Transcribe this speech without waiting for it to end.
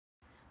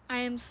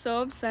am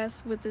so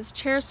obsessed with this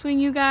chair swing,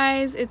 you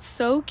guys. It's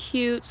so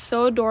cute,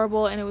 so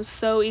adorable, and it was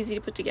so easy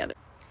to put together.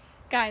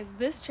 Guys,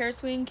 this chair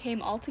swing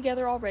came all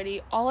together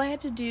already. All I had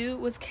to do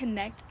was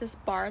connect this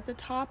bar at the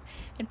top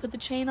and put the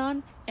chain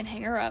on and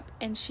hang her up,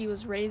 and she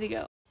was ready to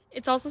go.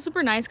 It's also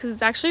super nice because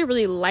it's actually a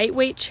really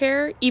lightweight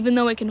chair, even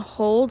though it can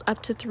hold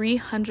up to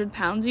 300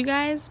 pounds, you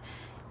guys.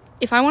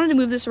 If I wanted to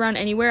move this around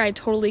anywhere, I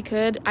totally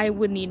could. I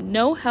would need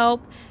no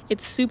help.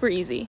 It's super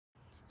easy.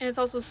 And it's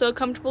also so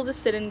comfortable to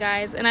sit in,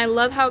 guys. And I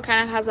love how it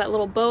kind of has that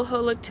little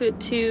boho look to it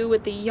too,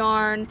 with the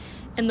yarn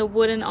and the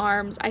wooden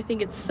arms. I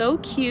think it's so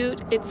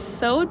cute. It's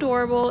so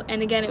adorable.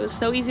 And again, it was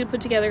so easy to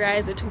put together,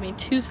 guys. It took me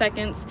 2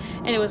 seconds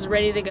and it was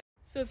ready to go.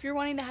 So if you're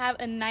wanting to have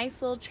a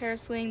nice little chair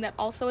swing that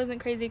also isn't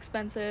crazy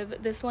expensive,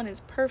 this one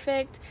is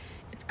perfect.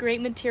 It's great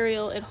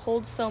material. It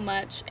holds so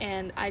much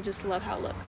and I just love how it looks.